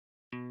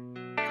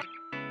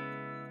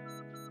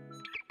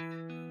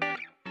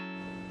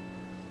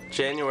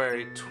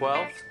January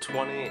 12th,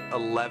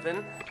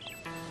 2011.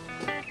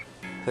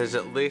 There's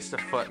at least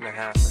 1.5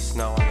 feet of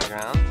snow on the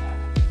ground.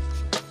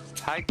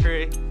 Hi,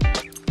 Cree.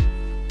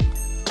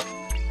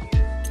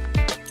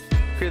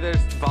 Cree, there's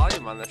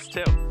volume on this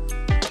too.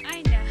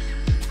 I know.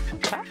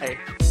 Hi.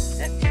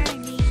 That's really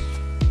neat.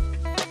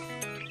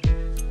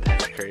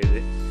 That's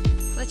crazy.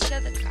 Let's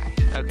show the car.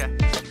 Okay.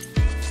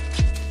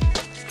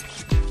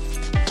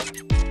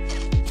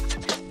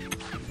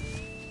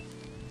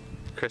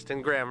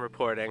 Kristen Graham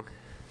reporting.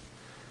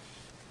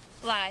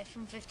 Live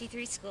from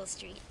 53 School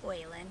Street,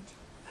 Wayland.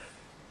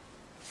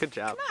 Good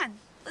job. Come on,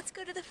 let's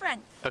go to the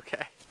front.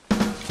 Okay.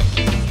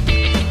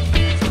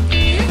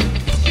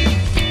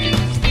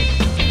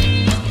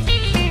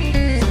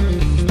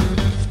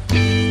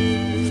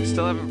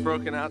 Still haven't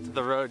broken out to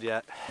the road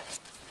yet.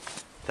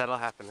 That'll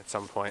happen at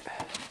some point.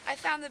 I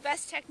found the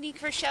best technique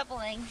for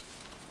shoveling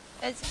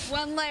is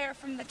one layer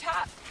from the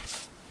top,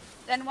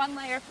 then one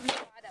layer from the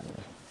bottom.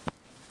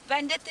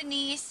 Bend at the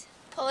knees,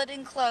 pull it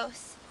in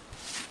close,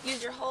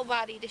 use your whole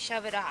body to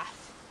shove it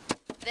off.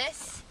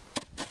 This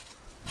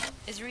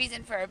is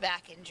reason for a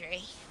back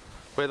injury.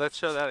 Wait, let's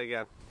show that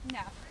again.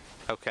 No.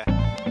 Okay.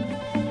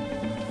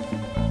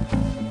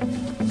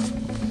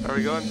 Are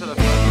we going to the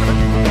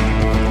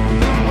front?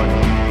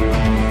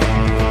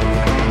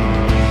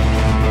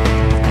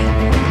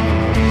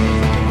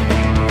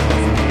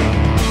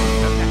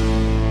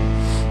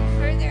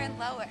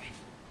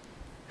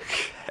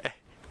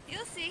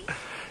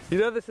 You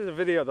know this is a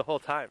video the whole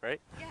time,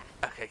 right? Yeah.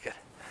 Okay, good.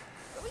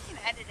 But we can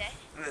edit it.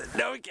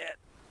 No, we can't.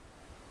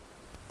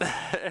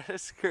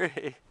 It's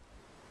Cree.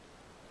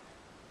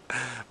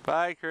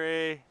 Bye,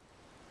 Cree.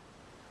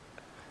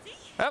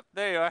 Oh,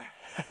 there you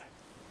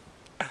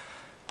are.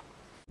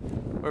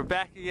 We're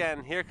back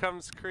again. Here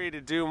comes Cree to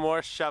do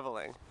more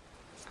shoveling.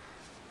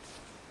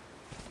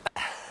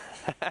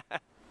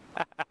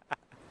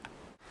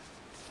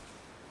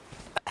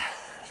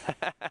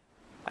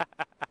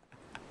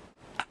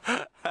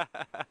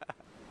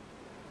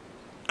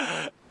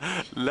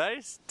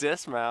 Nice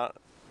dismount.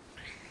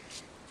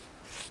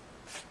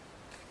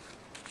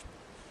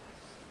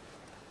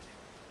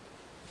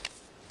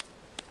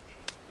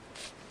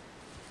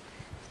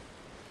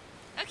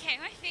 Okay,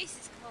 my face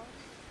is cold.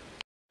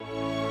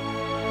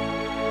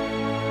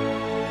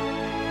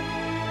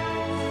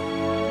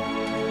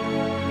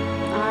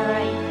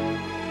 Alright.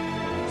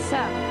 So,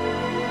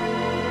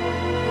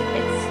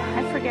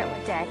 I forget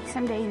what day,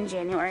 someday in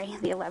January,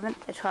 the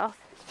 11th, the 12th,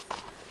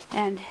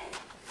 and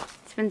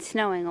it's been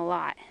snowing a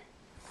lot.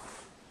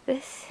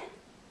 This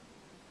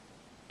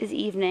is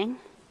evening.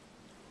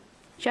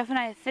 Jeff and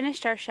I have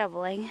finished our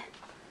shoveling,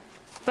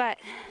 but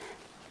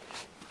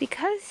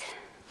because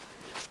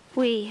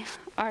we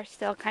are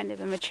still kind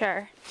of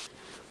immature,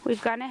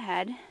 we've gone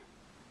ahead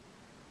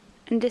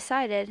and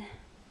decided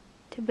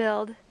to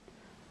build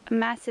a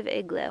massive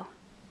igloo.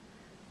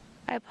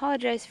 I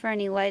apologize for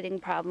any lighting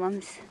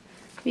problems.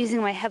 I'm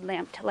using my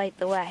headlamp to light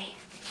the way.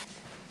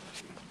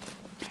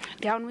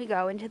 Down we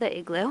go into the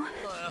igloo.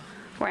 Hello.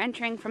 We're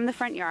entering from the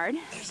front yard.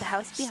 There's a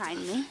house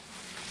behind me.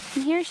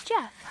 And here's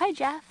Jeff. Hi,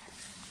 Jeff.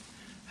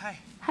 Hi.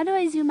 How do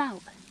I zoom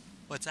out?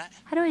 What's that?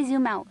 How do I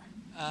zoom out?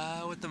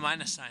 With the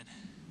minus sign.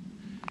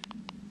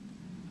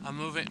 I'm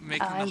making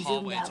the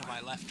hallway to my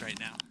left right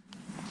now.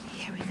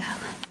 Here we go.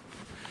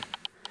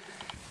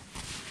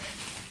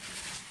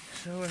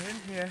 So we're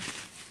in here.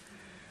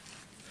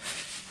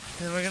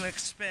 Then we're gonna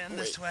expand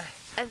this way.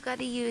 I've got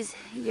to use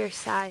your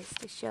size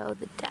to show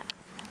the depth.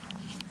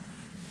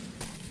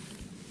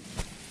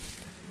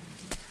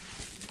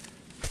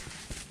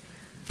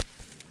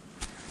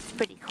 It's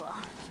pretty cool.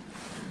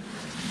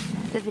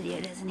 The video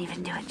doesn't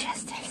even do it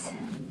justice.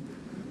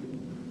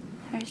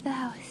 There's the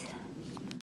house.